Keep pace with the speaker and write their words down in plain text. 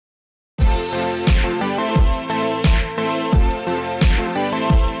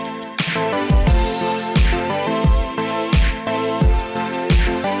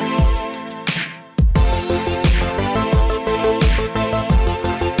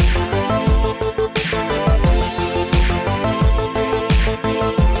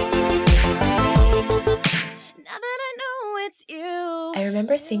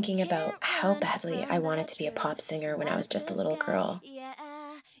thinking about how badly I wanted to be a pop singer when I was just a little girl.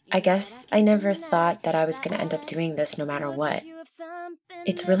 I guess I never thought that I was going to end up doing this no matter what.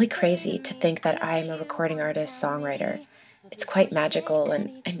 It's really crazy to think that I'm a recording artist, songwriter. It's quite magical,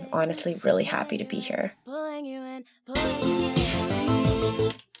 and I'm honestly really happy to be here.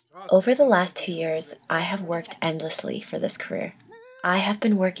 Over the last 2 years, I have worked endlessly for this career. I have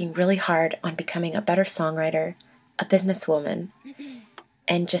been working really hard on becoming a better songwriter, a businesswoman,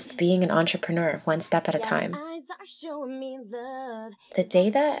 and just being an entrepreneur one step at a time. The day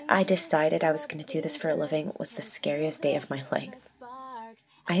that I decided I was going to do this for a living was the scariest day of my life.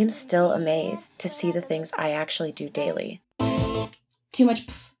 I am still amazed to see the things I actually do daily. Too much.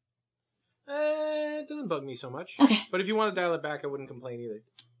 It doesn't bug me so much. Okay. But if you want to dial it back, I wouldn't complain either.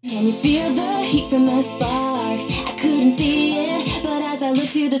 Can you feel the heat from the sparks? I couldn't see it, but as I look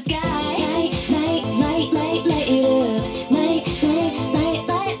to the sky, light it up. Light it up.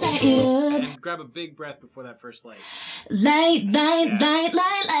 And grab a big breath before that first light. Light it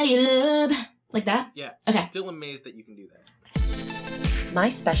up. Like that? Yeah. Okay. Still amazed that you can do that. My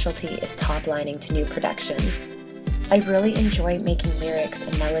specialty is top-lining to new productions. I really enjoy making lyrics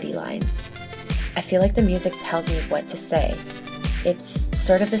and melody lines. I feel like the music tells me what to say. It's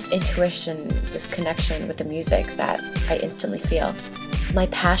sort of this intuition, this connection with the music that I instantly feel. My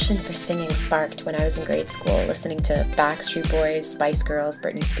passion for singing sparked when I was in grade school, listening to Backstreet Boys, Spice Girls,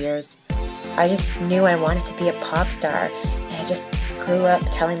 Britney Spears. I just knew I wanted to be a pop star, and I just grew up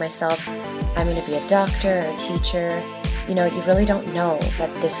telling myself, I'm going to be a doctor or a teacher. You know, you really don't know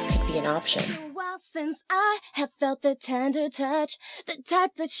that this could be an option. Since I have felt the tender touch, the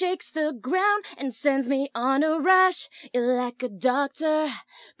type that shakes the ground and sends me on a rush. You're like a doctor,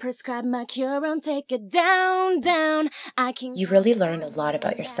 prescribe my cure and take it down. You really learn a lot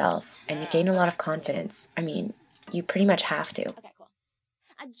about yourself, and you gain a lot of confidence. I mean, you pretty much have to.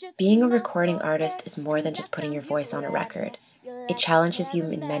 Being a recording artist is more than just putting your voice on a record. It challenges you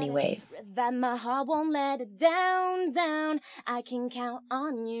in many ways. My heart won't let it down. I can count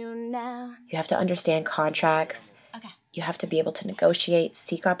on you now. You have to understand contracts. You have to be able to negotiate,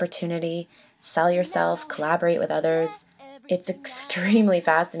 seek opportunity, sell yourself, collaborate with others. It's extremely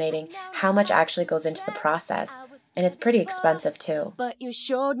fascinating how much actually goes into the process. And it's pretty expensive too. But you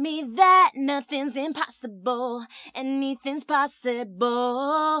showed me that nothing's impossible. Anything's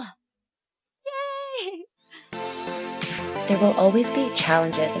possible. Yay! There will always be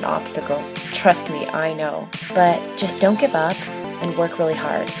challenges and obstacles. Trust me, I know. But just don't give up and work really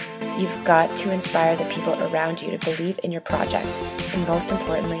hard. You've got to inspire the people around you to believe in your project. And most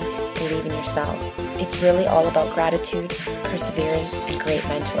importantly, believe in yourself. It's really all about gratitude, perseverance, and great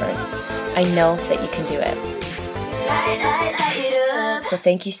mentors. I know that you can do it. So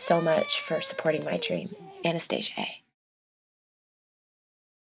thank you so much for supporting my dream. Anastasia A.